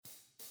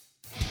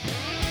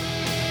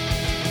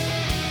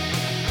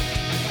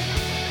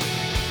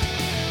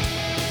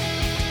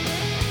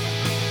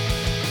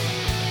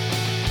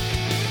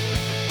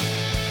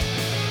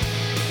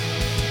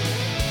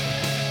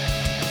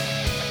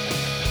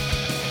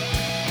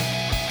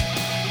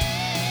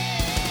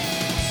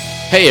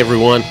Hey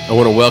everyone, I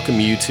want to welcome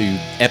you to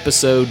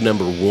episode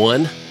number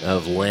 1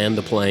 of Land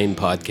the Plane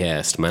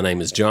podcast. My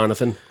name is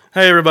Jonathan.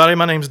 Hey everybody,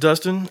 my name's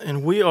Dustin,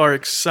 and we are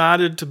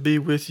excited to be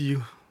with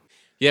you.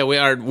 Yeah, we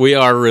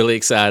are really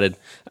excited.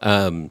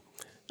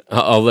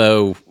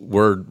 Although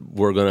we're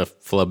going to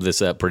flub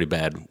this up pretty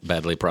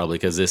badly probably,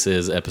 because this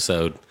is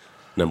episode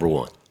number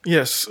 1.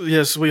 Yes,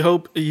 we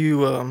hope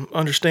you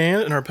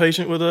understand and are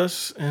patient with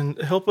us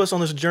and help us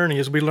on this journey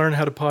as we learn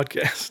how to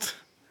podcast.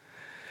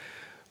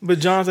 But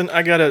Jonathan,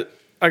 I gotta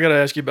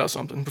ask you about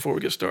something before we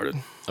get started.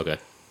 Okay.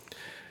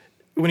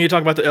 We need to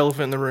talk about the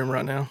elephant in the room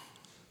right now.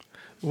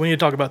 We need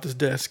to talk about this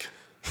desk.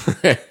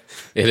 It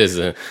is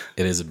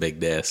a big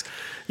desk.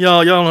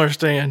 Y'all don't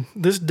understand.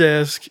 This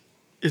desk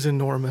is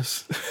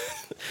enormous.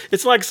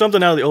 It's like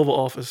something out of the Oval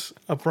Office,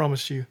 I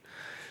promise you.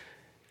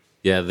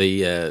 Yeah,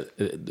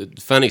 the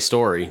funny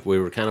story, we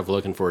were kind of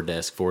looking for a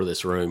desk for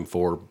this room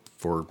for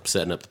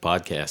setting up the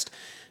podcast,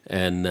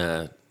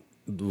 and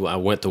I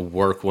went to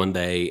work one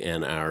day,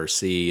 and our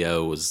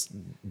CEO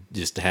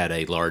had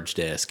a large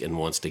desk and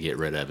wants to get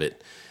rid of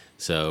it.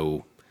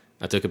 So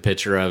I took a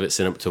picture of it,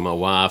 sent it to my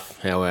wife.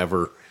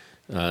 However,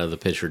 the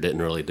picture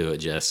didn't really do it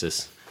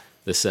justice.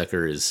 This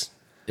sucker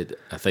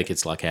I think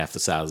it's like half the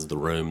size of the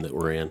room that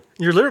we're in.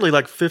 You're literally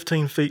like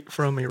 15 feet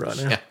from me right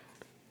now. Yeah.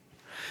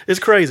 It's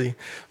crazy.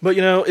 But,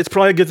 it's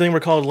probably a good thing we're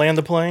called Land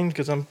the Plane,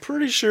 because I'm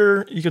pretty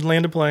sure you could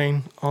land a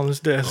plane on this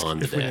desk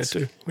if we need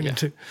to. We need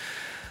to.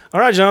 All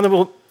right, Jonathan,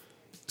 well,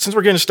 since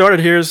we're getting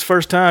started here, it's the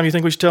first time, you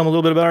think we should tell them a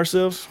little bit about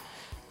ourselves?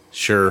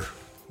 Sure.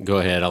 Go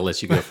ahead. I'll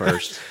let you go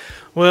first.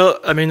 Well,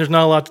 there's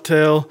not a lot to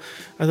tell.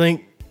 I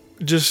think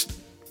just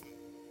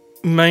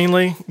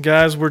mainly,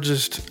 guys, we're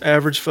just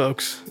average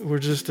folks. We're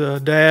just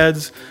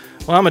dads.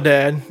 Well, I'm a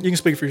dad. You can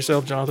speak for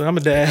yourself, Jonathan. I'm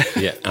a dad.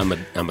 Yeah, I'm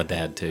a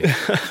dad too.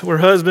 We're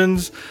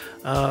husbands.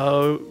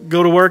 Go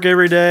to work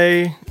every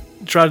day.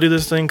 Try to do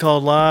this thing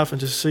called life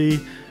and just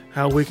see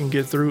how we can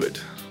get through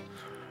it.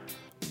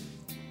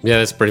 Yeah,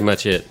 that's pretty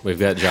much it. We've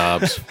got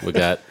jobs. We've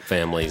got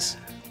families.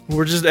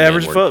 We're just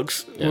average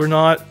folks. Yeah. We're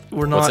not.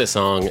 What's that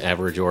song?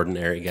 Average,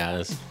 ordinary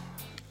guys.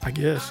 I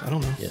guess. I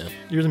don't know. Yeah.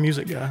 You're the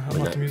music guy. I'm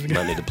not the music guy.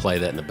 Might need to play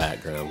that in the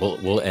background.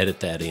 We'll edit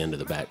that into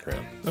the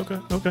background.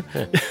 Okay.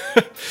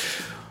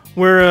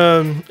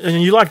 Yeah.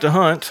 And you like to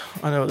hunt.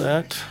 I know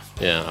that.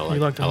 Yeah, I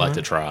like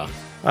to try.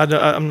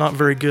 I'm not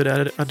very good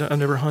at it. I've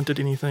never hunted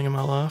anything in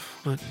my life,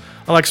 but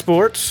I like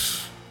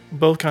sports.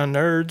 Both kind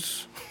of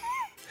nerds.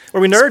 Are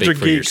we nerds or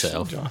geeks?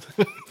 Yourself.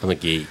 Jonathan? I'm a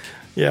geek.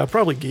 Yeah,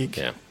 probably geek.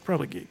 Yeah,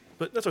 probably geek.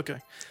 But that's okay.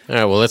 All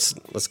right. Well, let's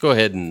go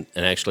ahead and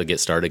actually get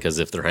started, because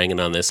if they're hanging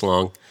on this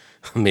long,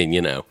 we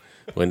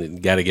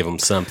got to give them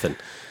something.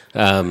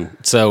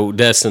 So,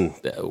 Dustin,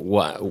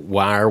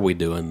 why are we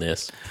doing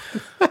this?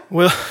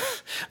 Well,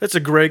 that's a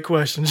great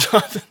question,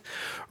 Jonathan.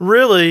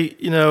 Really,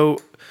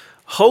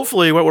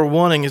 hopefully what we're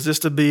wanting is this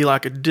to be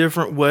like a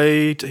different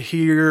way to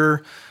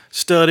hear,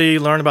 study,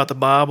 learn about the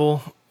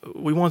Bible.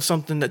 We want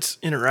something that's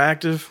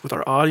interactive with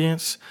our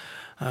audience.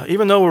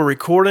 Even though we're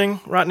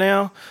recording right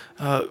now,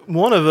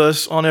 one of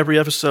us on every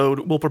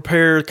episode will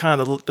prepare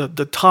kind of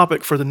the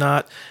topic for the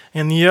night,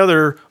 and the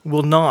other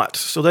will not.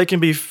 So they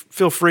can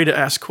feel free to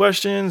ask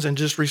questions and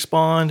just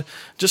respond,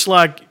 just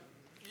like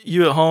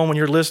you at home when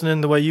you're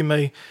listening, the way you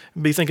may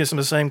be thinking some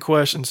of the same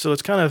questions. So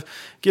it's kind of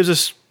gives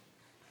us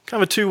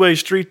kind of a two-way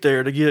street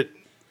there to get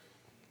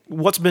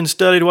what's been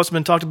studied, what's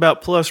been talked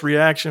about, plus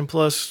reaction,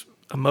 plus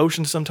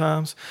emotion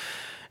sometimes.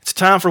 It's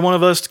time for one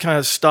of us to kind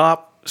of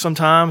stop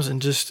sometimes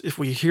and just, if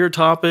we hear a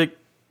topic,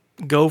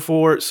 go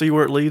for it, see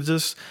where it leads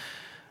us.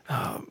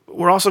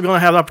 We're also going to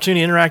have the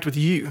opportunity to interact with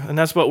you, and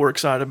that's what we're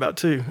excited about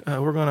too.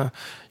 You're going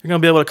to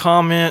be able to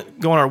comment,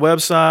 go on our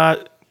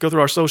website, go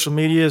through our social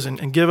medias,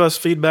 and give us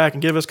feedback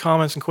and give us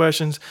comments and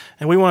questions.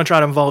 And we want to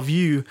try to involve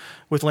you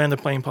with Land the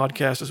Plane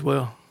podcast as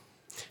well.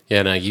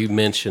 Yeah. Now you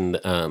mentioned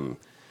a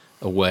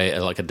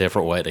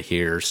different way to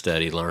hear,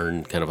 study,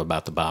 learn kind of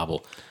about the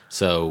Bible.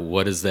 So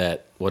what does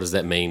that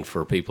mean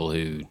for people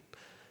who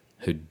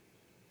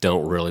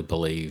don't really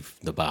believe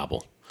the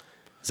Bible?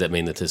 Does that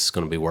mean that this is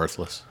going to be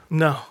worthless?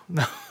 No.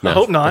 I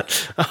hope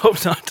not.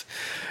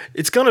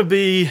 It's going to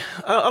be,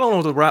 I don't know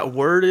what the right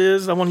word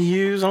is I want to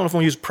use. I don't know if I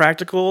want to use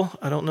practical.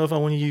 I don't know if I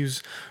want to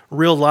use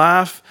real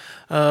life.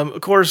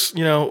 Of course,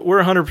 we're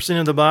 100%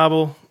 in the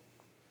Bible,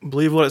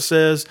 believe what it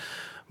says.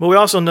 But we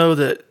also know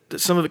that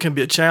some of it can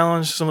be a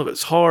challenge. Some of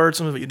it's hard.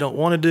 Some of it you don't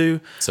want to do.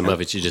 Some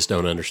of it you just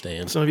don't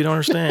understand. Some of you don't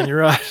understand. You're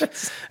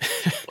right.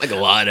 Like a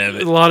lot of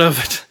it. A lot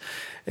of it.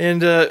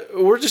 And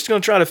we're just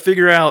going to try to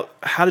figure out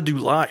how to do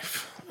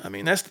life.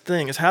 That's the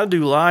thing, is how to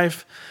do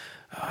life,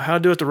 how to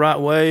do it the right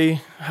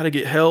way, how to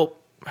get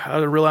help, how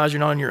to realize you're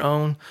not on your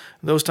own,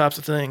 those types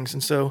of things.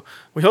 And so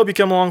we hope you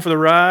come along for the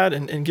ride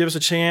and give us a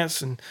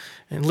chance and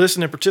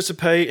listen and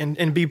participate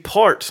and be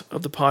part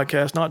of the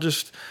podcast, not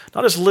just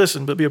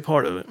listen, but be a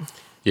part of it.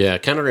 Yeah,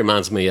 it kind of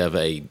reminds me of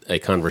a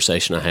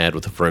conversation I had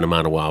with a friend of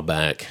mine a while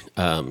back.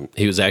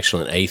 He was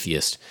actually an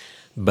atheist,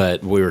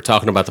 but we were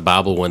talking about the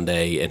Bible one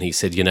day, and he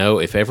said,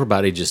 if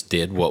everybody just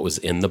did what was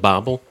in the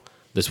Bible,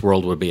 this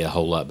world would be a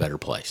whole lot better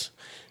place.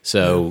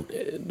 So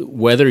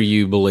whether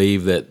you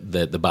believe that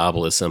the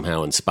Bible is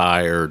somehow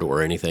inspired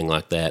or anything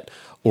like that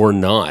or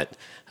not,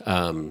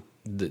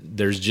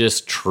 there's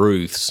just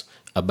truths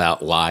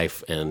about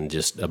life and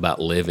just about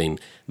living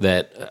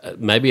that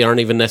maybe aren't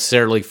even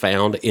necessarily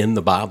found in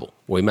the Bible.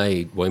 We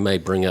may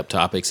bring up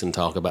topics and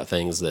talk about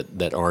things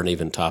that aren't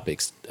even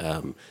topics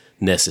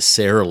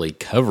necessarily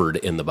covered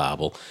in the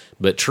Bible,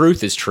 but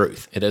truth is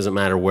truth. It doesn't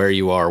matter where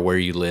you are, where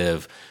you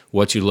live,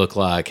 what you look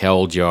like, how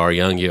old you are,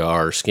 young you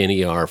are, skinny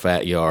you are,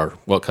 fat you are,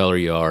 what color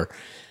you are.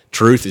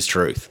 Truth is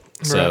truth.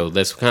 Right. So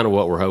that's kind of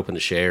what we're hoping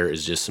to share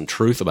is just some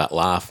truth about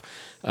life.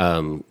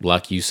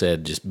 Like you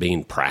said, just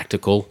being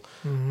practical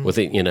with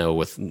it,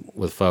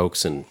 with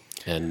folks and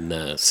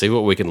see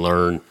what we can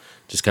learn,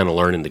 just kind of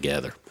learning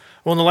together.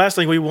 Well, and the last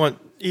thing we want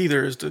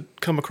either is to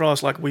come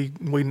across like we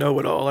know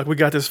it all, like we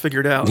got this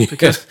figured out,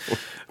 because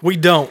we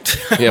don't.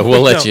 Yeah,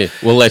 we'll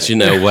let you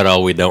know what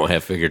all we don't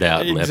have figured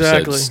out in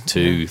exactly. episodes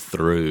 2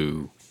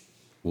 through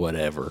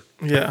whatever.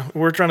 Yeah,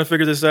 we're trying to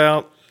figure this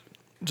out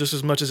just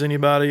as much as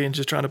anybody, and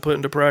just trying to put it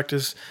into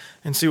practice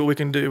and see what we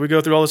can do. We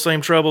go through all the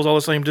same troubles, all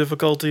the same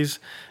difficulties,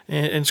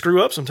 and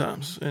screw up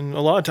sometimes, and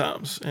a lot of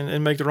times,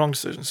 and make the wrong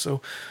decisions. So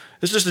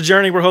it's just a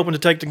journey we're hoping to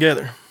take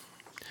together.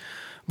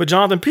 But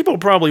Jonathan, people are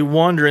probably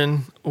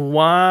wondering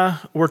why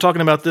we're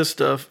talking about this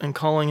stuff and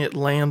calling it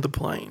Land the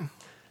Plane.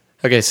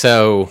 Okay,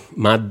 so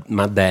my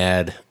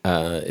dad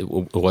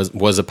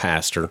was a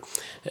pastor,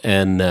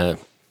 and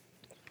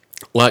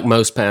like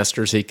most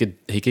pastors, he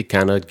could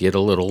kind of get a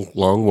little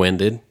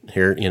long-winded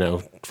here,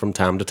 from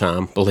time to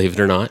time. Believe it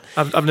or not,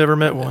 I've never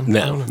met one.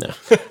 No.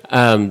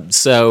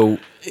 So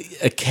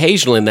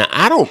occasionally, now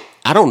I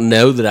don't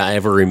know that I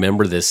ever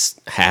remember this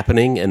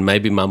happening, and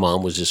maybe my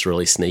mom was just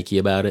really sneaky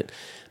about it.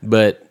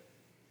 But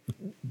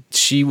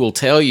she will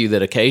tell you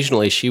that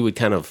occasionally she would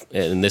kind of,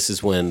 and this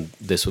is when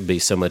this would be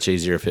so much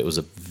easier if it was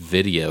a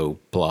video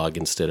blog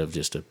instead of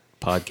just a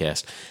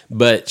podcast,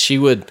 but she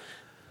would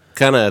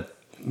kind of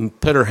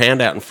put her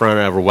hand out in front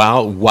of her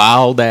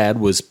while Dad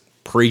was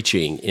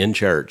preaching in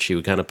church. She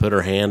would kind of put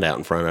her hand out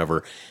in front of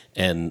her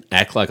and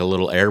act like a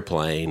little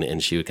airplane,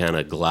 and she would kind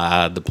of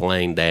glide the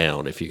plane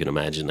down, if you can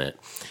imagine that.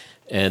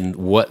 And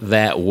what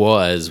that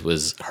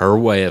was her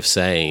way of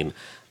saying,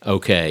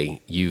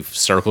 okay, you've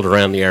circled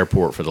around the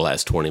airport for the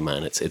last 20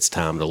 minutes. It's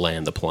time to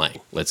land the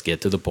plane. Let's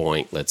get to the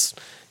point. Let's,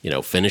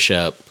 finish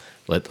up.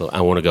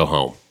 I want to go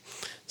home.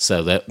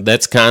 So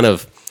that's kind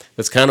of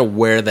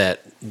where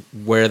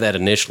that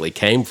initially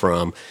came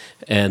from.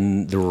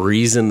 And the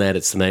reason that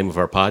it's the name of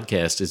our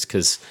podcast is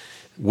because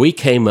we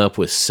came up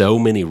with so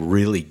many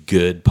really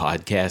good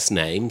podcast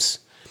names.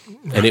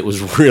 And it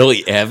was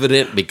really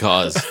evident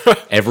because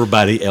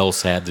everybody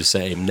else had the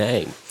same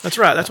name. That's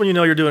right. That's when you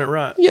know you're doing it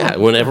right. Yeah,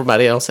 when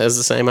everybody else has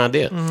the same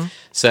idea. Mm-hmm.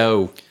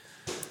 So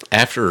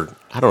after,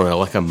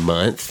 like a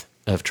month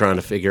of trying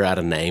to figure out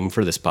a name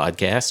for this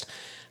podcast,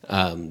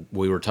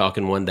 we were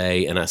talking one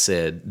day, and I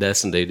said,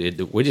 Dustin,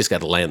 dude, we just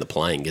got to land the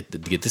plane,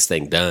 get this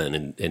thing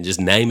done, and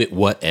just name it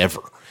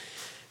whatever.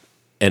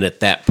 And at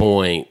that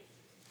point,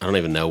 I don't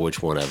even know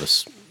which one of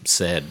us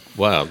said,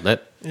 wow,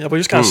 that... Yeah, we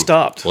just kind of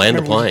stopped. Land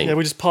the plane.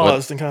 We just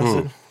paused and kind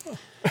of said...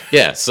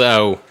 Yeah,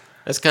 so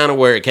that's kind of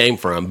where it came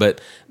from.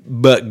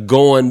 But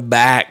going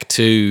back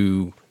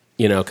to,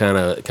 kind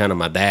of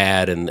my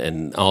dad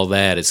and all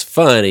that, it's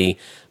funny,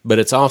 but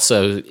it's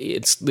also,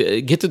 get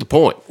to the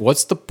point.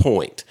 What's the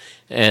point?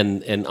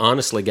 And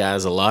honestly,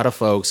 guys, a lot of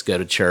folks go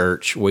to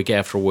church week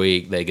after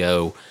week. They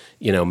go,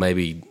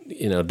 maybe,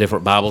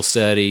 different Bible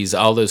studies,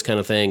 all those kind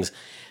of things.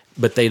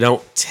 But they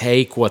don't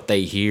take what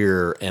they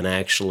hear and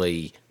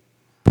actually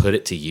put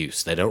it to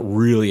use. They don't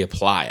really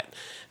apply it.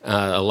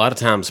 A lot of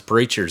times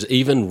preachers,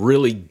 even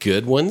really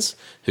good ones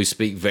who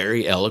speak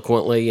very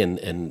eloquently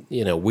and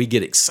we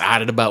get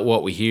excited about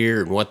what we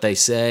hear and what they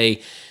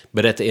say,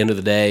 but at the end of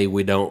the day,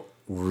 we don't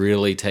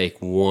really take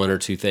one or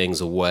two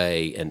things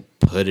away and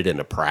put it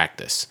into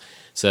practice.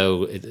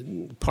 So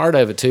part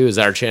of it too is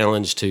our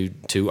challenge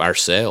to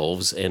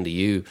ourselves and to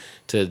you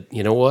to,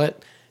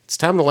 what? It's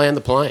time to land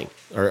the plane.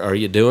 Are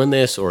you doing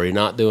this or are you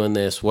not doing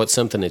this? What's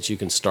something that you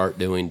can start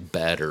doing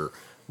better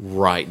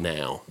right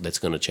now that's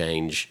going to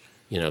change,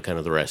 kind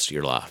of the rest of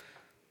your life?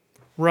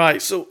 Right.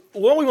 So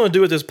what we want to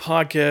do with this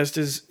podcast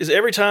is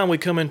every time we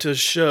come into a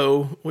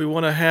show, we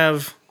want to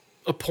have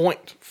a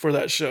point for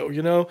that show.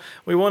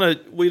 We want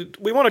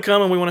to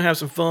come and we want to have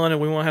some fun and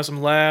we want to have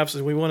some laughs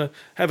and we want to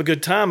have a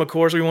good time. Of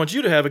course, we want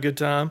you to have a good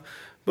time,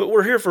 but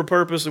we're here for a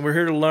purpose and we're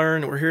here to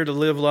learn and we're here to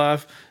live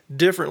life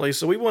differently.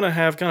 So we want to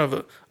have kind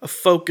of a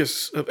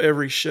focus of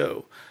every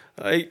show.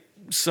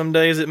 Some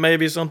days it may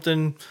be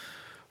something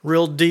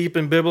real deep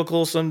and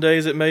biblical. Some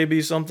days it may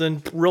be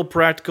something real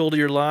practical to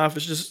your life.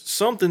 It's just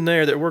something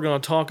there that we're going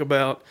to talk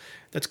about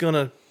that's going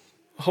to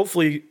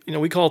hopefully,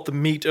 we call it the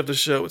meat of the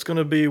show. It's going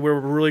to be where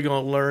we're really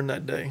going to learn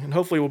that day. And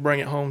hopefully we'll bring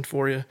it home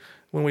for you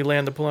when we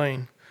land the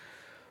plane.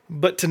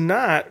 But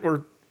tonight,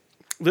 or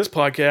this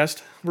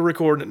podcast, we're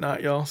recording at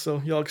night, y'all,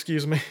 so y'all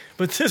excuse me.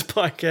 But this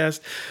podcast,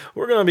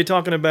 we're going to be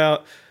talking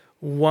about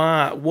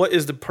why? What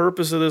is the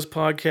purpose of this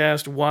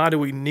podcast? Why do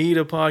we need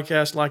a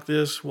podcast like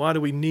this? Why do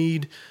we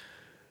need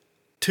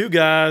two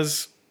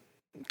guys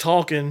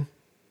talking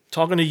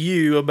to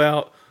you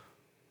about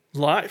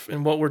life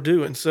and what we're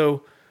doing?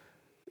 So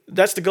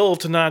that's the goal of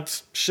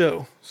tonight's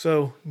show.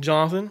 So,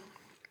 Jonathan,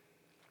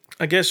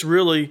 I guess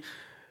really,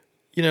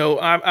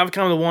 I've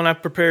kind of the one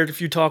I've prepared a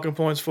few talking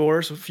points for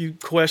us, a few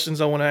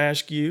questions I want to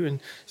ask you. And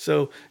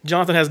so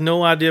Jonathan has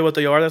no idea what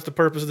they are. That's the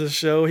purpose of this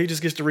show. He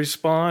just gets to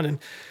respond and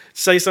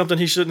say something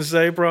he shouldn't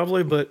say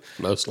probably, but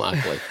most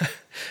likely.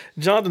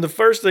 Jonathan, the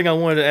first thing I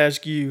wanted to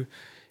ask you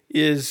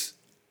is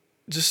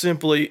just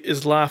simply,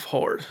 is life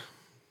hard?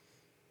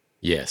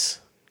 Yes.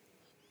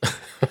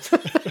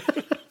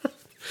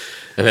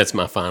 And that's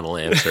my final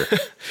answer.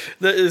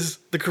 That is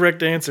the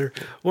correct answer.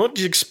 Why don't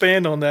you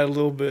expand on that a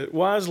little bit?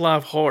 Why is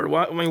life hard?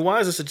 Why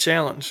is this a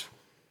challenge?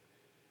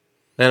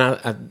 And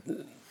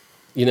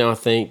I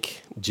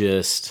think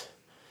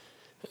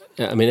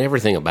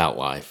everything about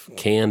life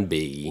can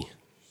be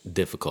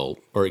difficult,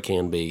 or it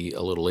can be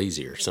a little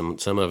easier. Some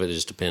of it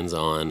just depends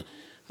on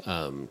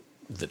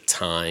the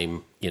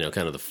time,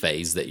 kind of the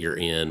phase that you're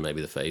in,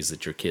 maybe the phase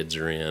that your kids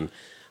are in.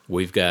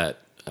 We've got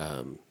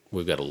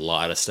a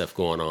lot of stuff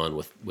going on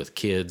with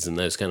kids and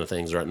those kind of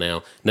things right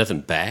now. Nothing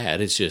bad.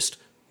 It's just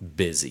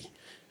busy.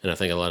 And I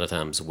think a lot of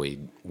times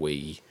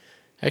we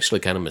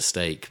actually kind of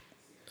mistake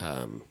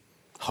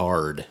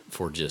hard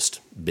for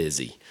just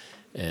busy.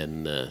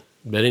 And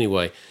but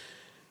anyway,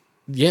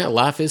 yeah,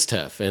 life is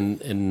tough.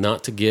 And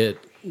not to get,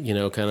 kind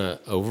of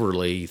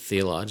overly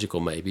theological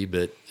maybe,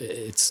 but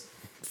it's,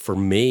 for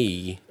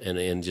me,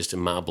 and just in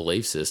my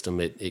belief system,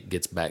 it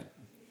gets back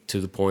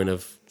to the point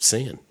of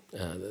sin.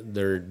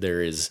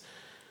 There is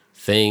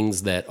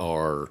things that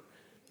are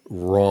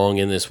wrong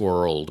in this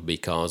world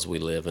because we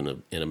live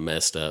in a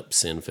messed up,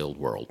 sin-filled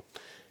world,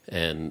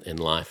 and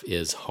life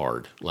is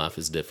hard. Life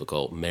is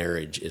difficult.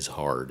 Marriage is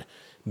hard.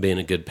 Being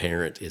a good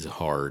parent is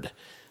hard,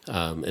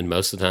 and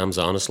most of the times,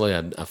 honestly,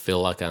 I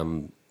feel like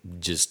I'm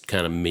just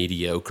kind of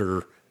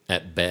mediocre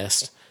at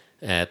best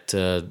at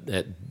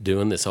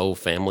doing this whole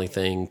family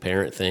thing,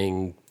 parent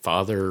thing,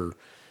 father,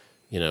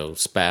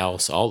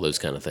 spouse, all those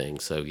kind of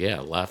things. So yeah,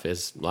 life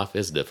is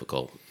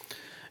difficult.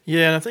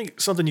 Yeah, and I think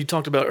something you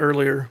talked about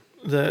earlier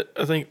that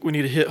I think we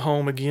need to hit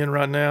home again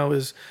right now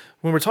is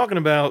when we're talking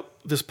about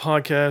this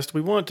podcast,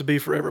 we want it to be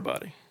for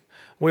everybody.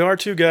 We are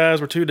two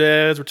guys, we're two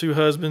dads, we're two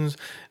husbands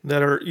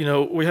that are,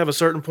 we have a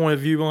certain point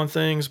of view on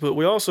things, but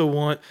we also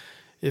want,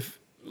 if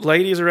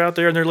ladies are out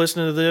there and they're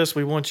listening to this,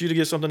 we want you to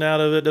get something out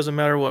of it. Doesn't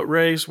matter what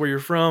race, where you're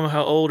from,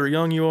 how old or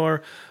young you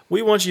are.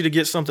 We want you to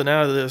get something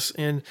out of this.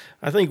 And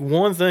I think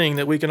one thing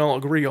that we can all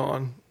agree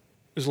on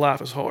is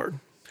life is hard.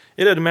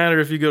 It doesn't matter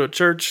if you go to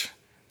church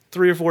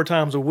 3 or 4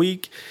 times a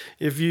week,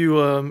 if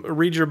you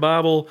read your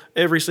Bible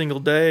every single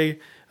day,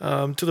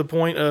 to the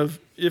point of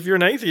if you're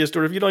an atheist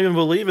or if you don't even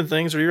believe in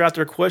things, or you're out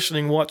there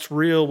questioning what's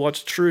real,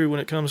 what's true when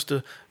it comes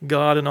to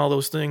God and all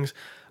those things.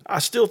 I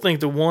still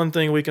think the one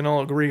thing we can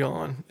all agree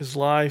on is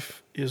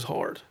life is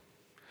hard.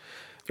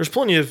 There's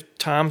plenty of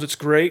times it's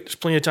great. There's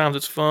plenty of times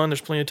it's fun.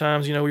 There's plenty of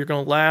times, you're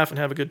going to laugh and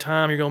have a good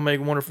time. You're going to make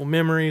wonderful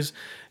memories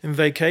and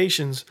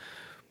vacations.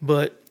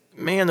 But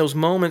man, those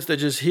moments that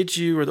just hit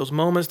you, or those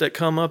moments that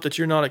come up that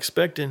you're not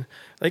expecting,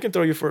 they can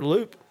throw you for a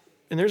loop.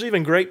 And there's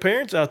even great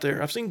parents out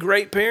there. I've seen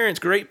great parents,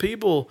 great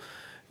people,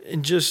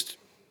 and just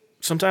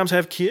sometimes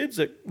have kids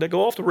that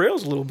go off the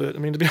rails a little bit. To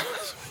be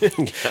honest with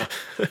you.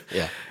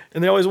 Yeah.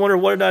 And they always wonder,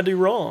 what did I do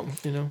wrong?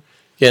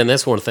 Yeah, and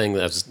that's one thing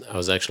that I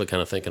was actually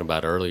kind of thinking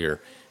about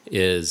earlier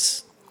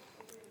is,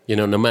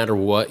 no matter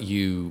what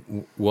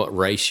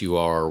race you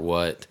are,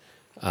 what,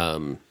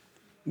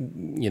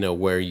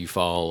 where you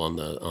fall on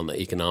the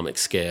economic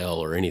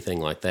scale or anything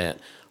like that,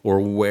 or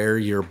where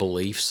your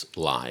beliefs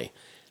lie.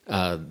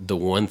 The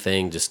one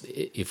thing,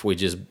 if we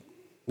just,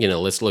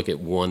 let's look at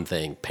one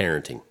thing,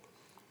 parenting.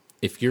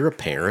 If you're a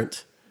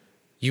parent,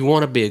 you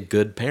want to be a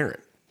good parent.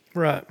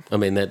 Right.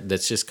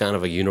 That's just kind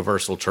of a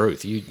universal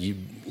truth. You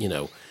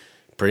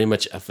pretty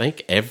much, I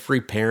think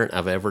every parent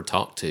I've ever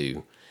talked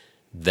to,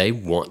 they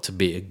want to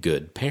be a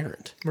good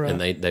parent. Right. And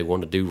they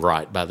want to do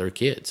right by their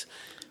kids.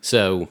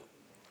 So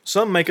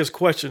some make us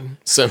question.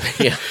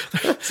 Yeah.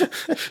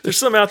 There's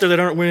some out there that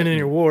aren't winning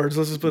any awards.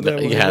 Let's just put that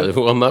way. Yeah,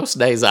 well, most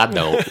days I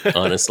don't,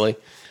 honestly.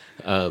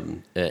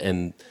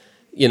 And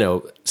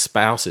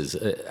spouses,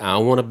 I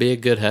want to be a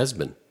good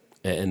husband.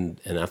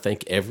 And I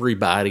think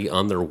everybody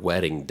on their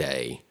wedding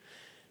day,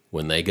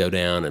 when they go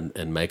down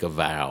and make a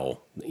vow,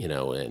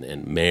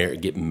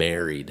 and get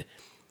married,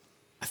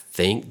 I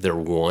think they're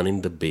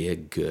wanting to be a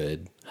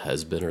good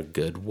husband or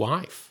good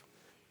wife,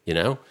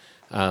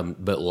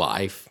 but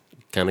life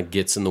kind of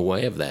gets in the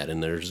way of that.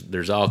 And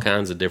there's all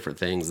kinds of different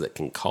things that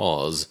can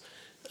cause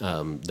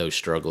those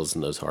struggles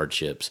and those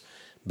hardships.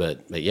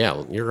 But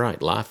yeah, you're right.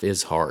 Life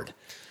is hard.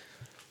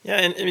 Yeah.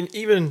 And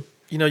even,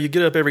 you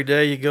get up every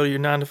day, you go to your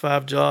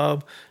 9-to-5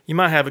 job. You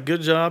might have a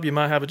good job. You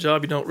might have a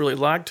job you don't really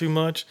like too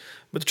much.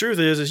 But the truth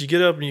is you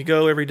get up and you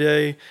go every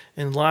day,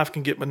 and life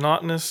can get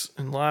monotonous,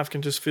 and life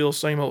can just feel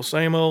same old,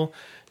 same old.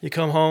 You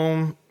come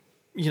home,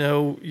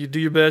 you do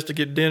your best to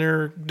get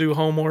dinner, do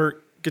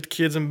homework, get the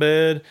kids in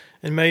bed,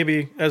 and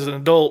maybe as an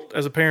adult,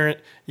 as a parent,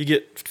 you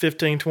get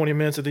 15, 20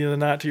 minutes at the end of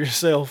the night to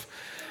yourself,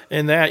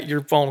 and that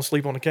you're falling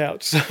asleep on the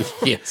couch. So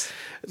Yes.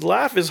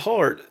 life is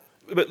hard.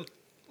 But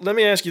let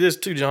me ask you this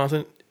too,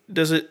 Jonathan.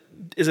 Is it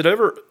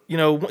ever,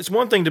 it's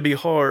one thing to be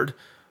hard,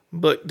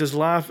 but does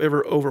life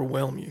ever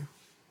overwhelm you?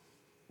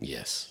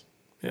 Yes.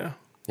 Yeah.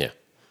 Yeah.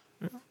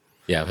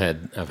 Yeah.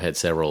 I've had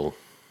several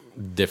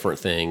different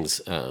things.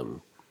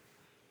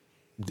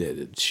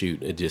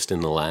 Just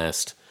in the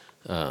last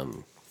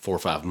 4 or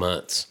 5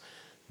 months,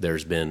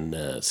 there's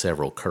been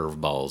several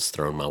curveballs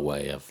thrown my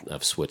way.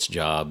 I've switched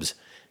jobs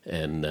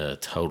and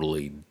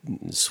totally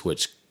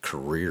switched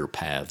career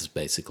paths,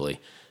 basically,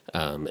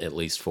 at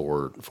least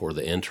for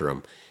the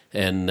interim,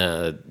 and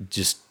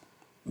just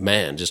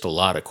a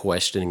lot of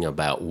questioning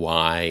about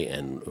why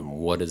and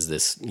what does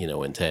this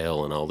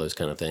entail and all those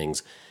kind of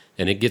things,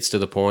 and it gets to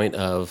the point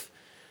of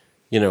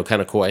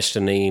kind of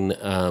questioning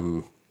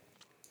kind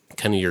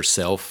of your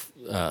self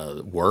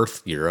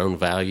worth, your own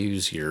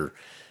values, your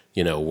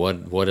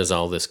what is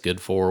all this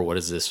good for? What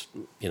is this?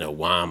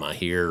 Why am I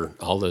here?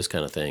 All those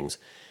kind of things.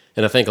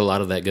 And I think a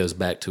lot of that goes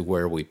back to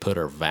where we put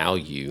our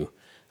value,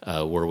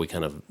 where we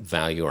kind of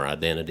value our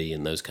identity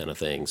and those kind of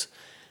things.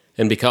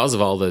 And because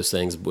of all those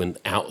things, when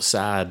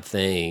outside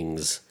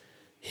things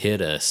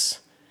hit us,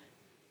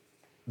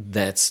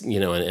 that's,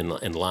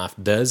 and life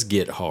does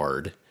get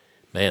hard,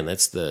 man,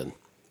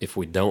 if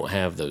we don't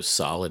have those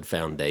solid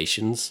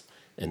foundations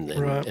and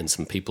Right. and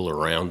some people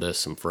around us,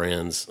 some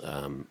friends,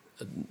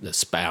 the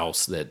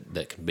spouse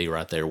that can be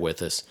right there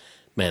with us,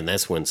 man,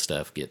 that's when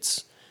stuff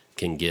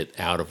can get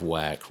out of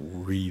whack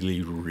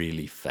really,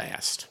 really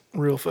fast.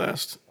 Real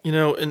fast.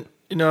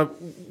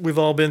 We've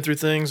all been through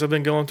things. I've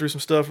been going through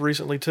some stuff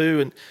recently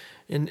too.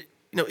 And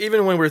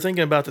even when we were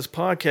thinking about this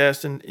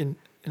podcast and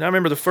I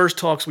remember the first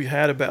talks we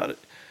had about it,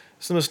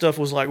 some of the stuff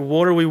was like,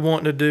 what are we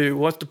wanting to do?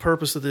 What's the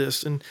purpose of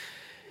this? And,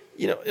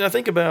 and I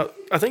think about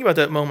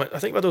that moment. I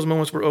think about those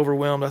moments we're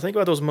overwhelmed. I think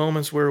about those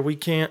moments where we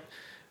can't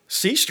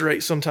see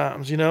straight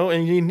sometimes,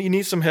 and you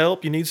need some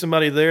help. You need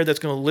somebody there that's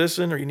going to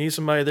listen, or you need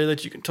somebody there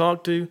that you can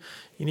talk to.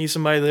 You need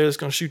somebody there that's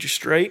going to shoot you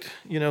straight.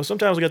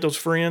 Sometimes we got those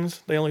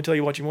friends. They only tell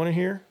you what you want to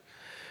hear.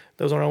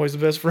 Those aren't always the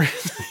best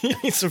friends. You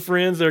need some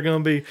friends that are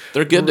going to be.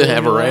 They're good to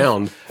have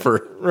around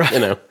for,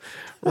 Right.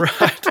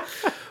 Right.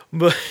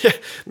 But yeah,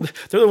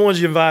 they're the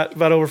ones you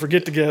invite over for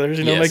get-togethers,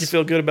 Yes. make you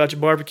feel good about your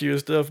barbecue and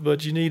stuff.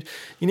 But you need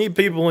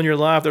people in your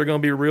life that are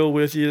going to be real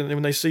with you, and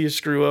when they see you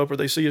screw up or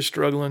they see you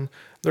struggling,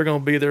 they're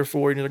going to be there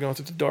for you. And they're going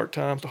through the dark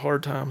times, the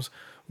hard times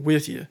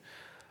with you.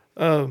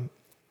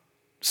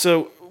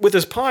 So with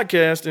this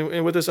podcast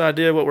and with this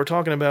idea of what we're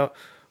talking about,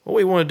 what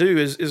we want to do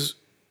is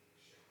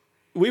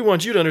we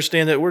want you to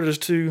understand that we're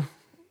just two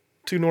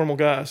normal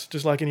guys,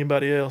 just like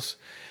anybody else,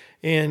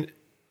 and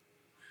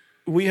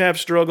we have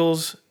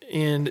struggles.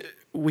 And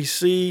we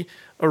see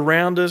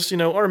around us,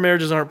 our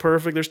marriages aren't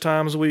perfect. There's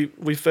times we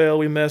fail,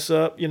 we mess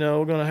up, we're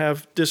going to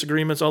have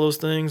disagreements, all those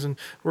things. And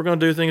we're going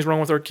to do things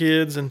wrong with our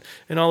kids and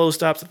all those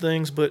types of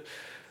things. But,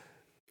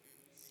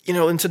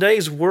 in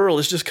today's world,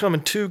 it's just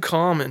coming too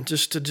common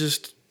just to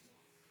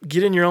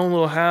get in your own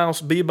little house,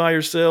 be by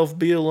yourself,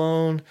 be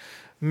alone.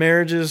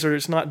 Marriages, or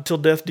it's not until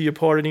death do you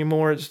part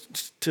anymore.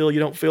 It's till you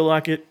don't feel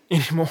like it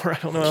anymore. I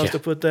don't know how else to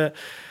put that.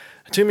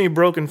 Too many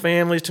broken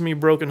families, too many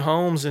broken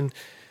homes, and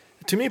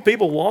too many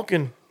people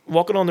walking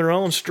on their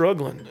own,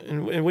 struggling,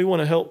 and we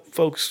want to help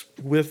folks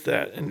with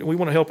that, and we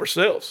want to help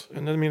ourselves.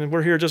 And I mean,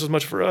 we're here just as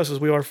much for us as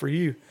we are for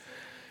you.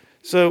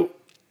 So,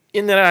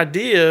 in that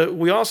idea,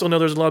 we also know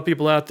there's a lot of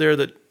people out there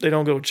that they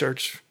don't go to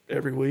church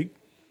every week.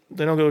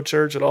 They don't go to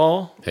church at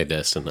all. Hey,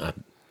 Dustin,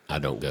 I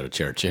don't go to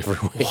church every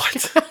week.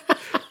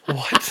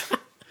 What?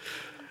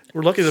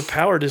 We're lucky the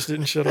power just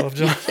didn't shut off,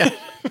 John.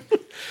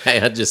 Hey,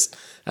 I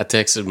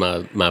texted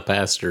my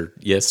pastor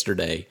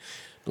yesterday.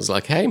 I was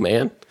like, hey,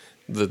 man,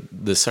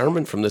 the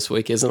sermon from this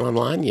week isn't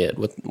online yet.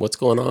 What's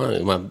going on?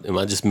 Am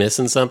I just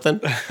missing something?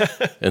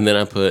 And then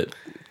I put,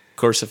 of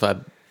course, if I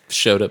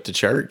showed up to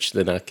church,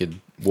 then I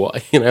could,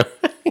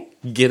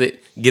 get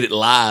it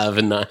live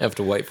and not have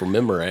to wait for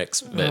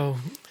Memorex. But,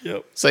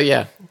 Yep. So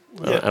yeah,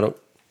 I don't.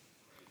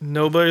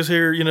 Nobody's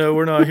here.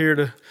 We're not here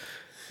to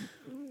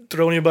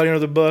throw anybody under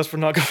the bus for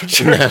not going to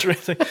church or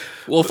anything.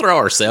 We'll throw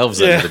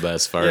ourselves under the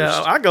bus first.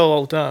 Yeah, I go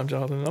all the time,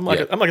 Jonathan. I'm like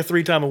a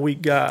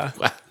 3-time-a-week guy.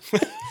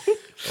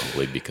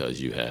 Only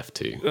because you have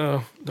to.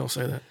 Oh, don't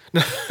say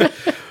that.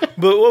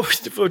 But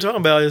what we're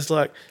talking about is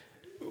like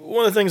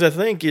one of the things I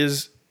think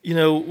is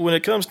when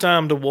it comes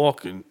time to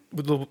walk in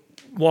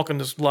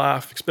this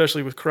life,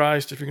 especially with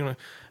Christ, if you're going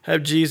to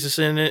have Jesus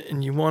in it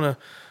and you want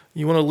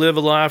to live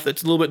a life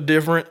that's a little bit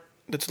different,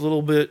 that's a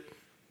little bit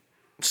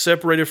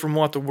separated from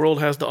what the world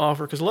has to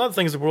offer, because a lot of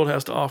things the world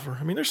has to offer.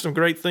 I mean, there's some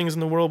great things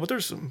in the world, but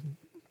there's some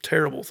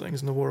terrible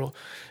things in the world,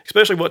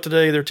 especially what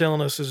today they're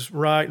telling us is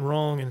right and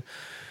wrong.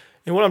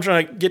 And what I'm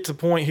trying to get to the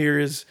point here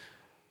is,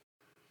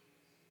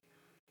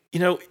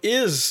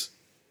 is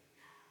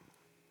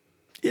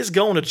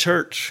going to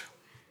church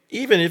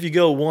even if you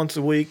go once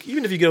a week,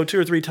 even if you go 2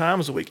 or 3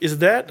 times a week, is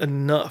that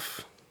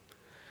enough?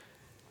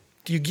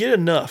 Do you get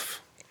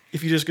enough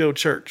if you just go to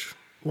church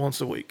once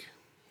a week?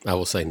 I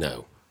will say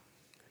no.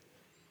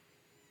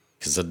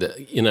 Because, and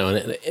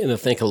I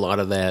think a lot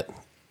of that,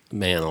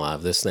 man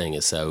alive, this thing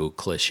is so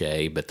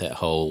cliche, but that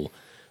whole,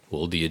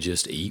 well, do you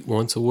just eat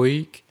once a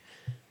week?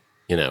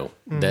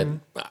 That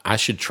I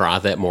should try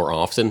that more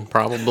often,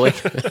 probably.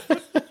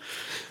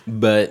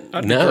 But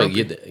no,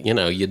 you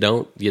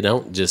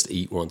don't just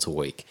eat once a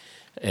week.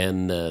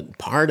 And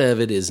part of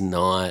it is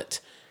not,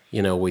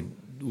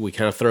 we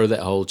kind of throw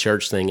that whole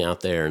church thing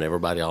out there, and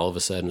everybody all of a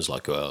sudden is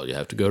like, well, you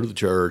have to go to the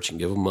church and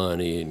give them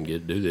money and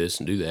do this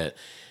and do that.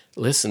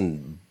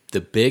 Listen, the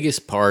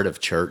biggest part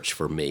of church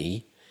for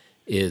me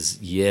is,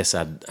 yes,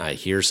 I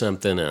hear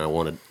something and I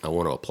want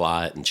to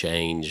apply it and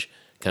change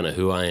kind of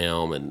who I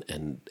am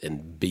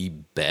and be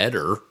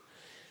better,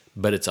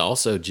 but it's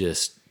also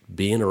just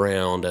being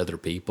around other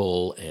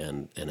people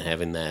and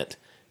having that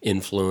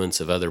influence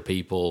of other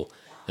people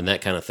and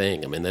that kind of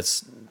thing. I mean,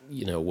 that's,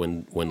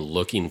 when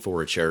looking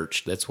for a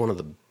church, that's one of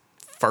the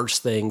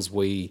first things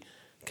we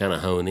kind of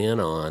hone in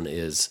on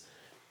is,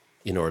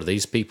 are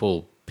these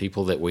people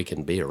that we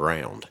can be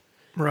around?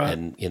 Right.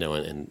 And,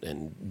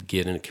 and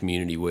get in a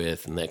community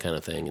with and that kind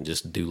of thing and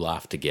just do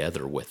life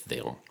together with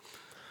them.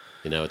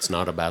 It's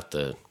not about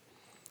the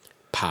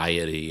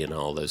piety and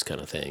all those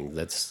kind of things.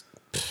 That's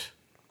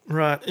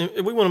right.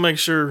 And we want to make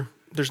sure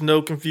there's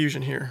no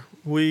confusion here.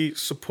 We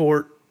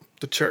support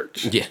the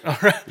church. Yeah. All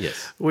right.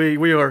 Yes.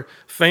 We are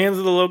fans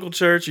of the local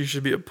church. You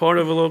should be a part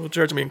of a local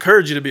church. We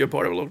encourage you to be a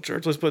part of a local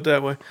church. Let's put it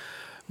that way.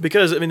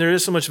 Because, there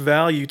is so much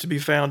value to be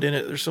found in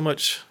it. There's so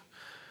much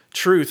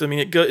truth.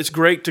 It's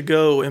great to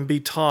go and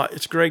be taught.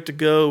 It's great to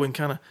go and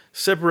kind of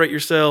separate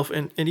yourself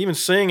and even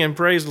sing and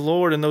praise the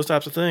Lord and those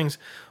types of things.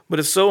 But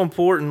it's so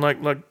important,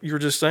 like you were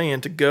just saying,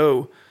 to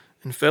go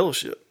and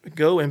fellowship.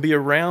 Go and be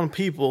around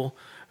people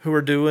who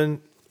are doing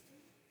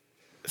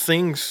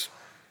things,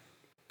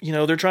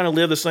 they're trying to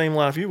live the same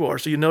life you are.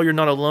 So you're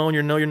not alone.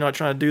 You're not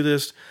trying to do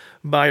this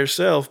by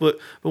yourself. But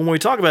when we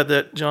talk about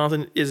that,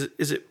 Jonathan, is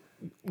it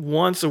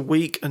once a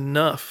week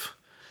enough?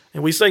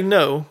 And we say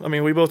no.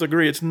 We both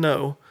agree it's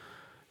no.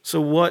 So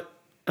what,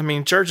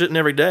 church isn't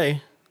every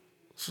day.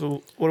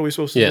 So what are we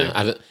supposed to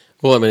do?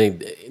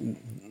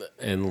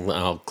 And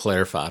I'll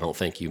clarify, I don't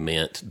think you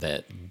meant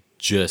that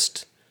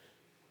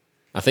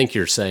I think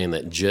you're saying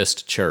that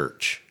just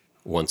church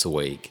once a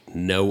week,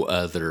 no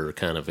other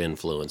kind of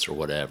influence or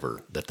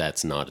whatever,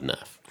 that's not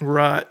enough.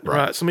 Right.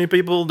 So many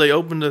people, they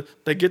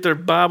get their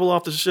Bible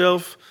off the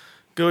shelf,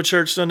 go to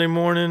church Sunday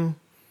morning,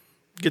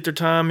 get their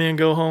time in,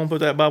 go home, put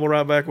that Bible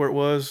right back where it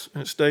was,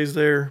 and it stays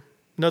there.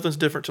 Nothing's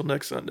different till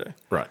next Sunday.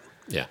 Right.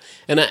 Yeah.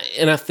 And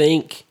I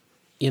think,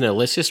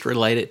 let's just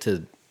relate it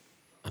to,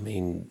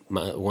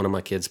 one of my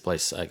kids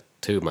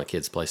two of my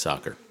kids play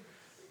soccer.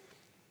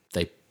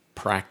 They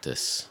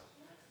practice,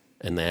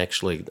 and they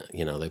actually,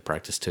 they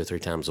practice 2 or 3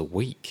 times a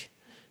week.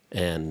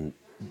 And,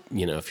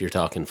 if you're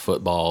talking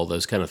football,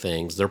 those kind of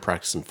things, they're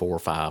practicing 4 or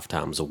 5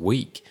 times a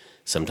week,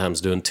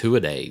 sometimes doing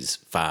 2-a-days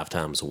 5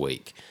 times a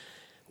week.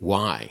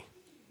 Why?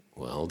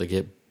 Well, to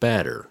get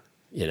better,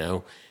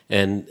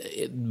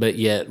 but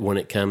yet when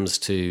it comes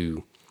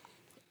to,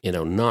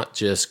 not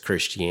just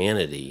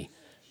Christianity,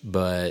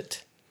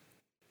 but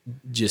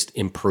just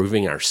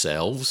improving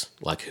ourselves,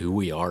 like who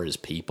we are as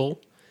people,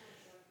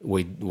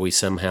 we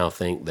somehow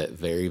think that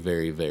very,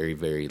 very, very,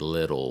 very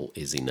little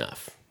is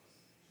enough,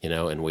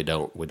 and we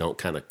don't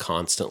kind of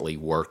constantly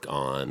work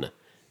on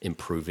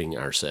improving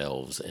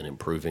ourselves and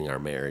improving our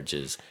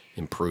marriages,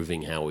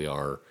 improving how we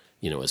are,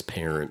 as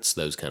parents,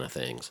 those kind of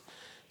things.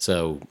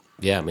 So,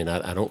 yeah,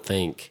 I don't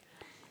think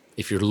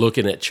if you're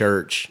looking at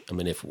church,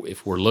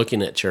 if we're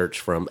looking at church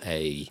from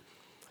a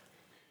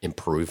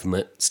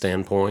improvement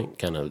standpoint,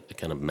 kind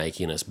of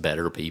making us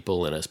better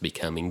people and us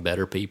becoming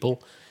better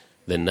people,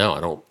 then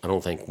no, I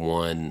don't think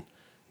one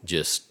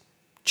just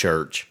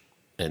church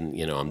and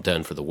I'm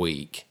done for the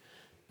week.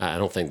 I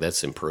don't think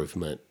that's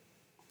improvement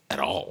at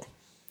all.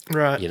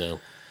 Right.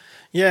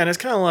 Yeah, and it's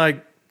kind of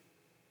like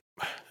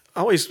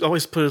I always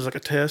put it as like a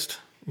test.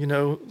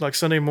 Like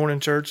Sunday morning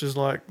church is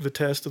like the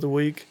test of the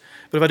week.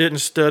 But if I didn't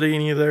study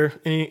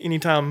any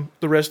time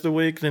the rest of the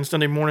week, then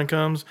Sunday morning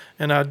comes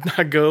and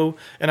I go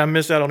and I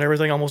miss out on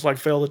everything, almost like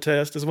fail the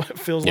test is what it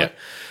feels like.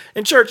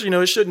 In church,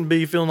 it shouldn't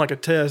be feeling like a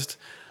test.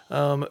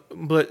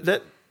 But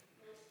that,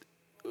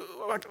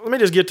 let me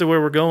just get to where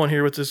we're going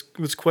here with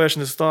this question,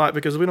 this thought,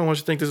 because we don't want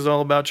you to think this is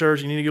all about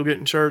church. You need to go get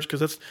in church because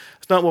that's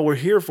not what we're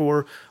here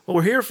for. What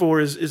we're here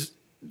for is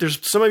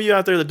there's some of you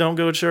out there that don't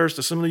go to church.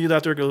 There's some of you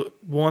out there that go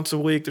once a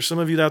week. There's some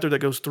of you out there that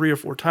goes 3 or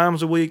 4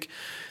 times a week.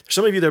 There's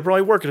some of you that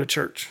probably work at a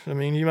church. You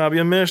might be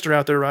a minister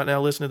out there right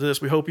now listening to this.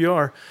 We hope you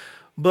are.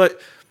 But,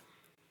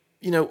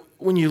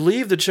 when you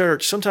leave the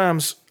church,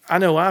 sometimes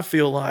I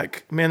feel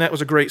like, man, that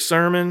was a great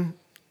sermon.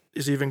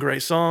 It's even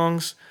great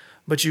songs.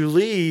 But you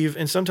leave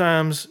and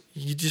sometimes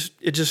it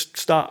just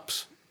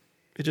stops.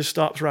 It just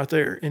stops right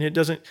there, and it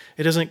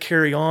doesn't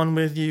carry on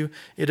with you.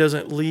 It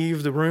doesn't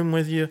leave the room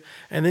with you.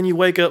 And then you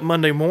wake up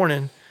Monday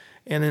morning,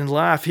 and then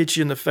life hits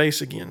you in the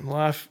face again.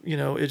 Life,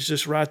 it's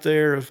just right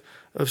there of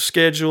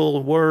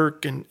schedule,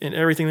 work, and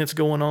everything that's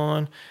going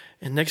on.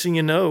 And next thing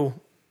you know,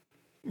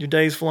 your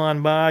day's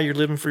flying by. You're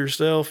living for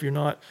yourself. You're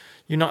not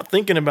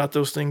thinking about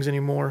those things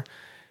anymore.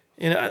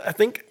 And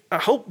I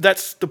hope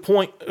that's the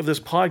point of this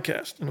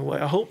podcast in a way.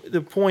 I hope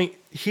the point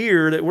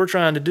here that we're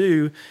trying to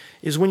do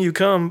is when you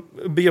come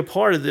be a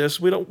part of this,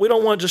 we don't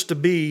want just to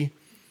be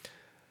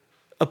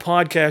a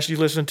podcast you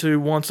listen to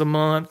once a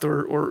month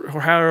or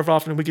however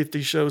often we get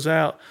these shows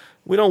out.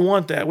 We don't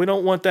want that. We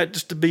don't want that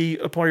just to be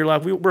a part of your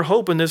life. We're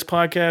hoping this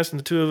podcast and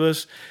the two of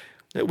us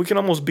that we can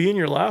almost be in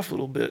your life a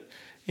little bit.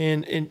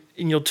 And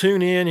you'll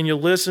tune in and you'll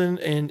listen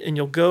and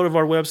you'll go to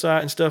our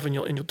website and stuff and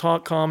you'll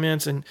talk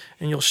comments and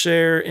you'll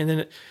share, and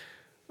then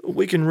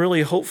we can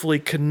really hopefully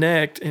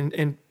connect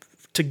and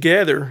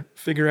together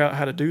figure out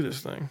how to do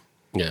this thing.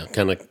 Yeah,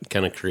 kind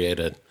of create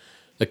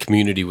a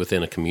community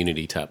within a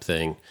community type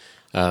thing.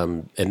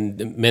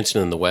 And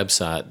mentioning the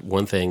website,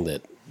 one thing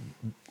that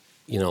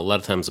a lot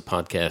of times a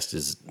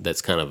podcast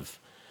that's kind of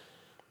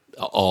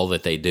all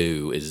that they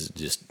do is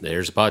just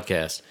there's a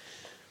podcast.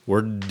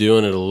 We're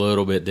doing it a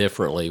little bit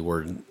differently.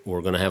 We're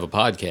going to have a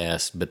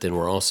podcast, but then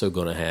we're also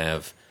going to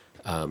have,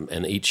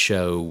 and each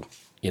show,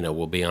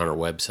 will be on our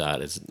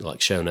website. It's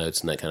like show notes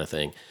and that kind of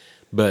thing.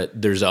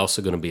 But there's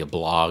also going to be a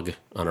blog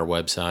on our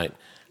website.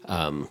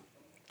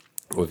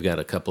 We've got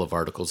a couple of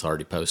articles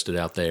already posted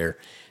out there.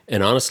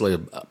 And honestly,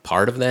 a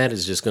part of that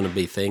is just going to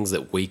be things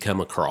that we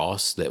come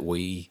across that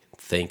we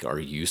think are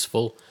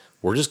useful.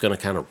 We're just going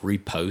to kind of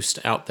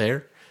repost out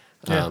there.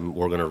 Yeah.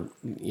 We're going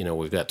to,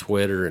 we've got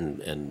Twitter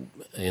and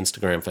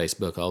Instagram,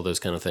 Facebook, all those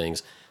kind of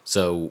things.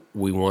 So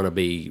we want to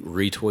be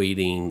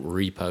retweeting,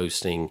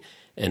 reposting,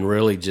 and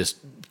really just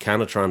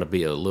kind of trying to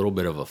be a little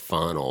bit of a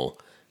funnel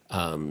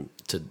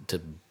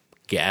to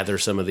gather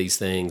some of these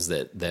things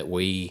that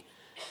we,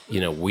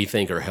 we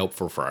think are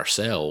helpful for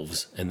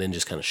ourselves, and then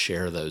just kind of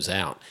share those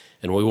out.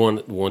 And we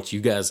want you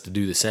guys to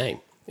do the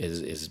same,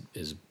 is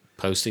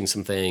posting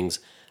some things.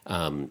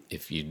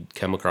 If you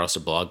come across a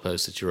blog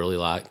post that you really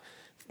like,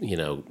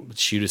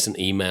 shoot us an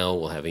email.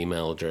 We'll have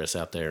email address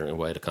out there and a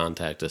way to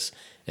contact us,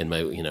 and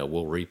maybe,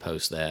 we'll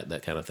repost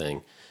that kind of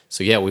thing.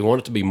 So yeah, we want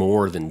it to be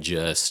more than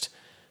just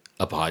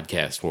a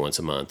podcast once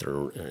a month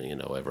or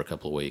every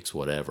couple of weeks,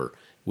 whatever.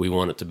 We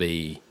want it to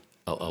be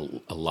a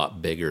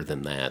lot bigger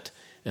than that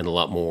and a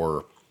lot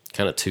more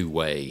kind of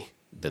two-way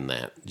than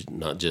that.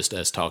 Not just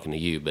us talking to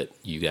you, but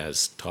you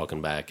guys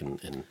talking back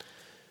and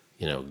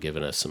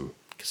giving us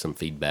some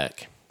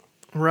feedback.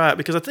 Right,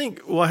 because I think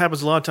what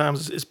happens a lot of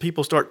times is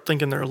people start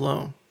thinking they're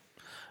alone.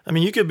 I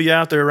mean, you could be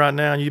out there right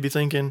now and you'd be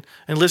thinking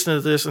and listening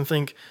to this and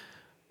think,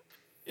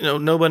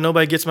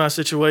 nobody gets my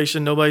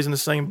situation. Nobody's in the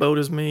same boat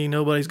as me.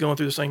 Nobody's going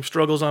through the same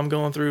struggles I'm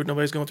going through.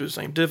 Nobody's going through the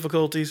same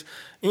difficulties,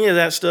 any of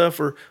that stuff,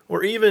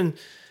 or even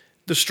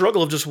the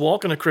struggle of just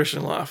walking a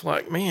Christian life.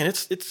 Like, man,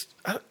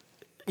 I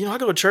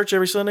go to church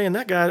every Sunday, and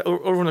that guy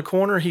over in the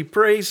corner, he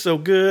prays so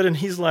good, and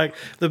he's like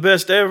the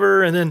best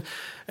ever, and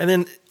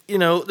then.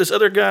 This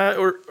other guy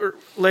or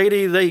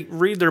lady, they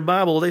read their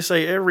Bible, they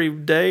say every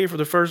day for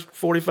the first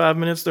 45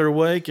 minutes they're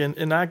awake,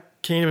 and I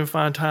can't even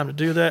find time to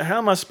do that. How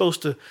am I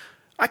supposed to?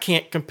 I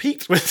can't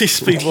compete with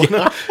these people.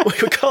 Yeah. We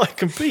could call it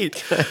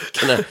compete.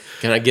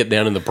 Can I get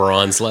down in the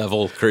bronze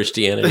level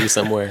Christianity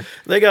somewhere?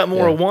 They got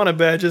more Awana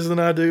badges than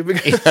I do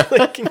because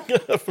they can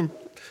get up from.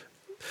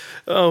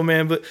 Oh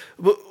man, but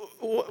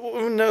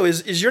no,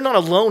 is you're not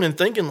alone in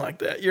thinking like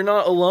that. You're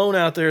not alone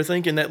out there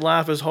thinking that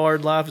life is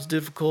hard, life is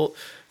difficult.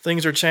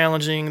 Things are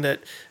challenging,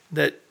 that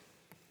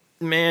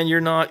man,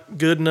 you're not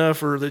good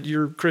enough, or that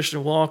your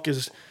Christian walk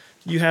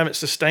you haven't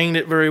sustained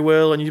it very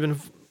well and you've been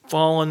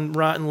falling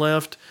right and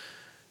left.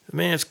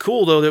 Man, it's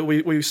cool though that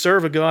we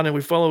serve a God and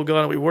we follow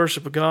God and we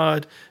worship a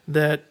God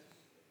that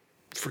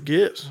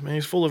forgives. Man,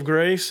 he's full of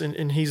grace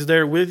and he's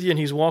there with you and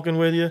he's walking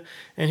with you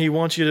and he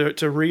wants you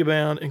to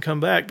rebound and come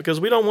back, because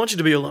we don't want you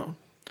to be alone.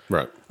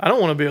 Right. I don't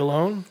want to be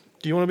alone.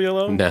 Do you want to be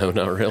alone? No,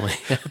 not really.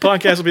 The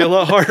podcast will be a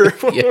lot harder.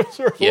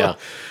 Yeah.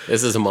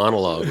 This is a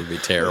monologue. It would be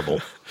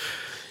terrible.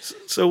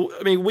 So,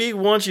 I mean, we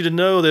want you to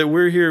know that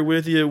we're here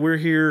with you. We're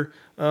here.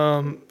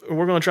 We're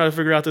going to try to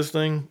figure out this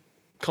thing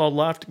called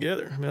life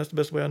together. I mean, that's the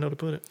best way I know to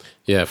put it.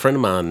 Yeah, a friend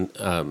of mine,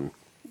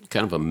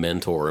 kind of a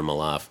mentor in my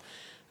life,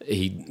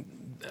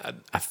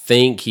 I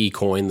think he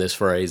coined this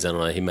phrase. I don't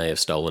know. He may have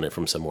stolen it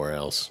from somewhere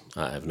else.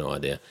 I have no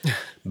idea.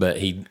 But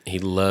he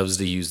loves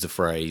to use the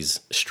phrase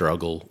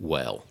struggle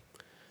well.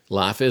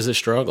 Life is a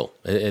struggle.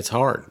 It's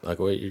hard. Like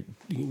what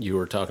you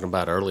were talking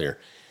about earlier.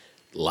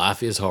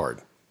 Life is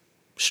hard.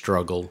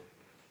 Struggle,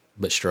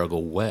 but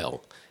struggle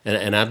well.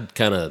 And I'd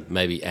kind of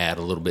maybe add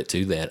a little bit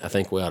to that. I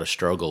think we ought to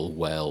struggle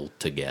well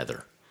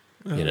together.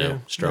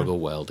 Struggle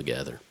well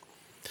together.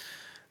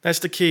 That's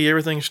the key.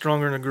 Everything's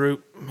stronger in a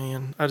group,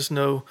 man. I just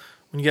know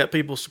when you got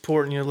people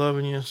supporting you,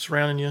 loving you,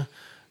 surrounding you,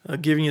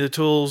 giving you the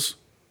tools,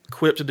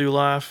 equipped to do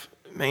life,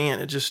 man,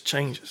 it just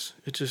changes.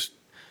 It just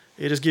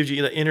gives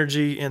you the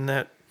energy and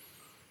that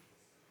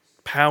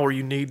power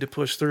you need to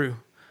push through.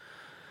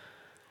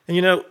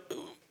 And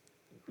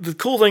the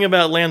cool thing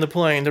about Land the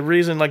Plane, the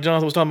reason, like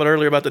Jonathan was talking about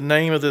earlier about the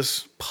name of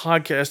this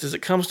podcast, is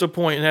it comes to a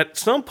point, and at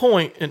some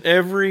point in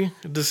every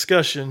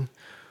discussion,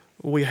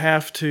 we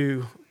have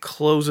to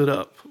close it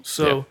up.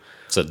 So, Yeah.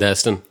 So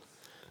Destin,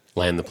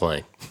 land the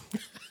plane.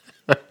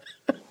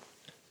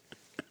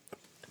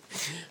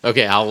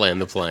 Okay, I'll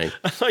land the plane.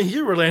 I thought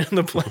you were landing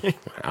the plane.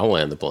 I'll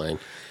land the plane.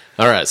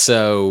 All right,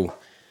 so,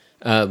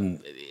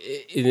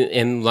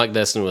 and like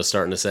Dustin was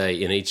starting to say,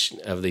 in each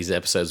of these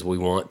episodes, we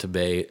want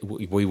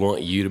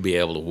you to be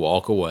able to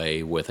walk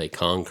away with a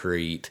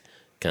concrete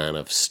kind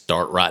of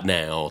start right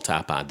now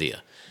type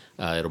idea.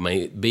 It'll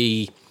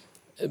be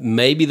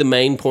maybe the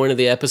main point of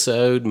the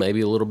episode, maybe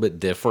a little bit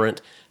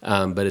different,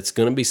 but it's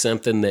going to be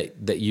something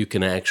that you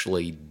can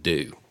actually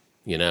do.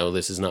 You know,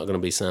 this is not going to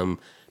be some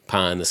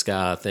pie in the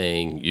sky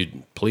thing.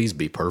 You please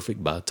be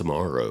perfect by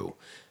tomorrow.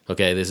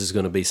 Okay, this is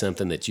going to be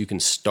something that you can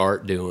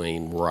start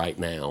doing right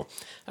now.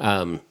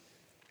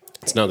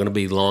 It's not going to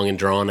be long and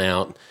drawn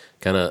out,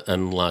 kind of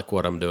unlike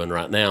what I'm doing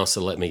right now.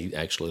 So let me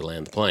actually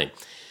land the plane.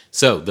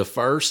 So the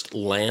first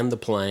land the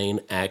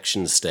plane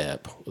action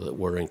step that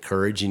we're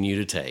encouraging you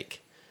to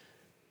take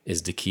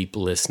is to keep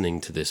listening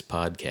to this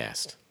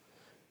podcast,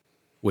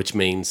 which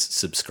means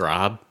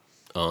subscribe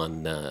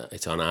on.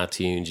 It's on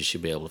iTunes. You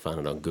should be able to find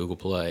it on Google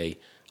Play,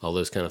 all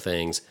those kind of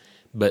things.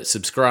 But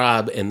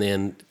subscribe and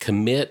then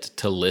commit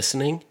to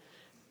listening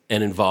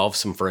and involve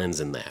some friends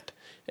in that.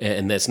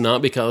 And that's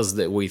not because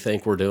that we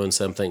think we're doing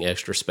something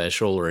extra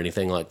special or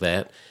anything like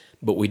that,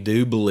 but we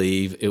do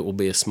believe it will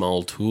be a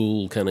small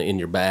tool kind of in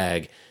your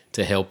bag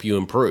to help you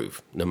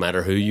improve, no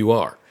matter who you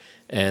are.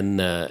 And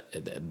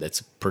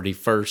that's pretty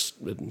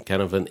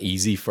kind of an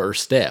easy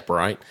first step,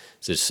 right?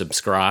 So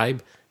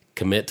subscribe,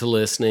 commit to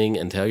listening,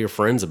 and tell your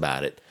friends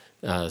about it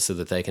so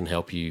that they can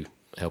help you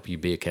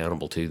be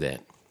accountable to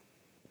that.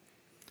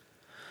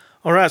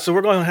 All right, so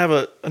we're going to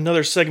have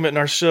another segment in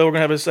our show. We're going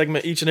to have a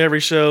segment each and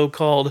every show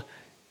called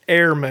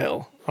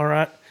Airmail. All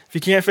right? If you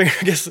can't figure,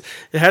 I guess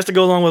it has to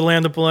go along with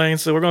Land the Plane,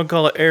 so we're going to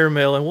call it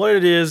Airmail. And what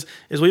it is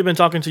we've been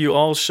talking to you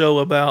all show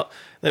about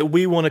that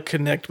we want to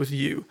connect with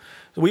you.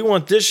 We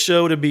want this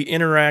show to be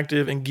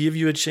interactive and give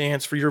you a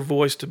chance for your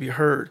voice to be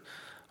heard.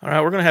 All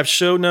right, we're going to have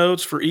show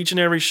notes for each and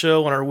every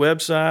show on our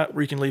website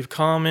where you can leave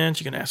comments,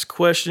 you can ask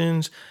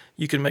questions,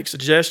 you can make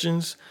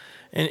suggestions.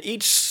 And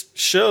each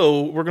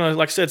show, we're going to,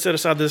 like I said, set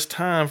aside this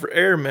time for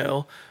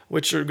airmail,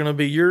 which are going to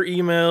be your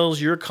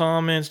emails, your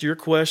comments, your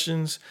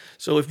questions.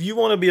 So if you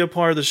want to be a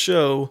part of the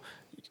show,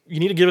 you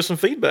need to give us some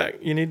feedback.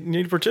 You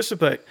need to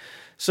participate.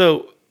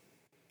 So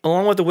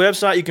along with the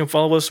website, you can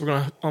follow us. We're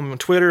going to on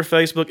Twitter,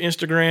 Facebook,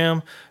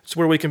 Instagram. It's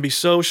where we can be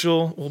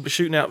social. We'll be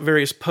shooting out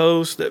various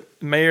posts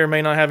that may or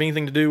may not have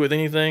anything to do with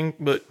anything,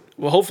 but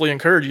will hopefully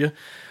encourage you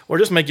or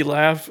just make you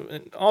laugh.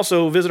 And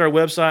also visit our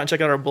website and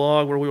check out our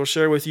blog where we will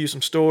share with you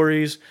some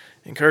stories,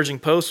 encouraging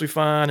posts we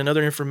find, and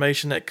other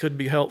information that could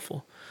be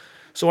helpful.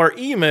 So our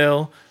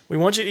email, we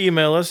want you to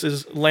email us,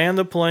 is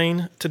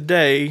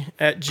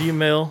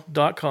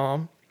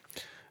landtheplanetoday@gmail.com.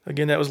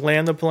 Again, that was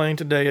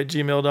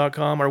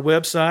landtheplanetoday@gmail.com. Our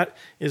website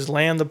is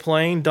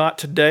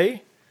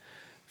landtheplane.today.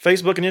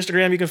 Facebook and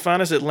Instagram, you can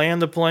find us at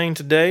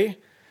landtheplanetoday.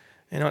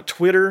 And on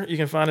Twitter, you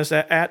can find us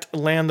at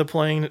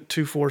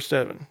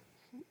landtheplane247.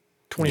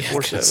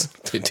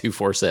 24/7.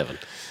 247.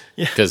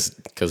 Yeah.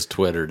 Because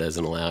Twitter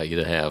doesn't allow you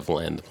to have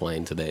land the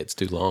plane today. It's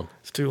too long.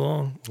 It's too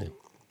long. Yeah.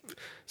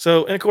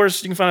 So, and of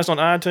course, you can find us on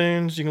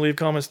iTunes. You can leave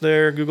comments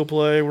there. Google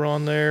Play, we're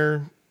on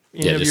there.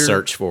 Just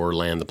search for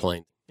Land the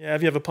Plane. Yeah,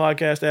 if you have a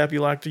podcast app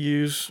you like to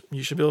use,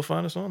 you should be able to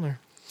find us on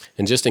there.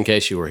 And just in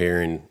case you were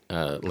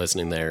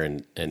listening there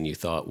and you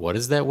thought, what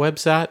is that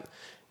website?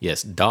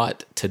 Yes,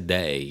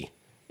 .today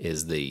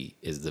is the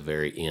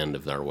very end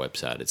of our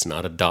website. It's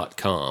not a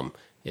 .com.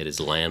 It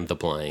is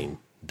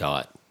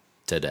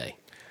landtheplane.today.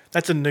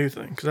 That's a new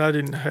thing because I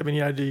didn't have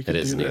any idea you could do that.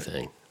 It is a new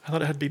thing. I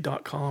thought it had to be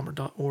 .com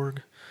or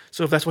 .org.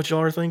 So if that's what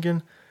y'all are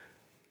thinking,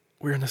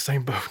 we're in the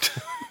same boat.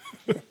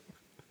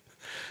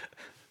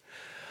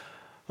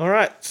 All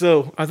right,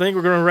 so I think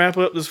we're going to wrap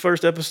up this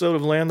first episode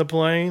of Land the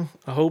Plane.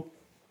 I hope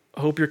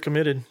you're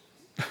committed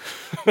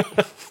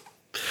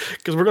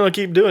because we're going to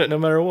keep doing it no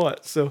matter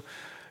what. So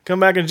come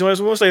back and join us.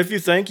 We want to say a few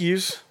thank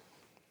yous.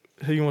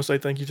 Who you want to say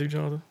thank you to,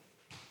 Jonathan?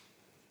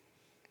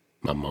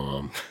 My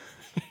mom.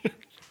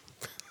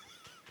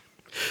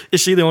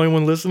 Is she the only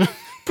one listening?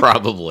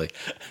 Probably.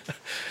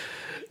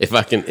 If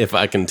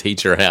I can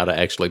teach her how to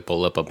actually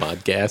pull up a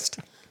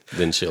podcast,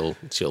 then she'll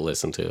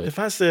listen to it. If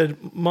I said,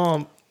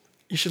 Mom,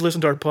 you should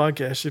listen to our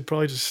podcast, she'd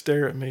probably just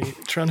stare at me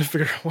trying to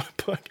figure out what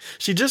podcast.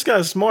 She just got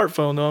a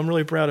smartphone, though. I'm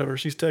really proud of her.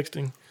 She's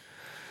texting.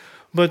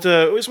 But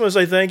we just want to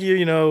say thank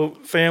you,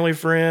 family,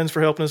 friends,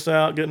 for helping us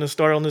out, getting us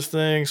started on this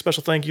thing.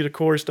 Special thank you to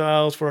Corey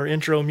Styles for our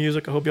intro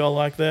music. I hope y'all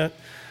like that.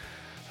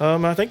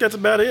 I think that's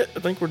about it. I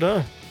think we're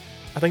done.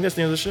 I think that's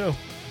the end of the show.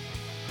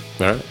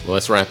 All right. Well,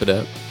 let's wrap it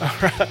up. All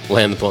right.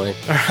 Land the plane.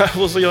 All right.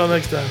 We'll see y'all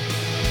next time.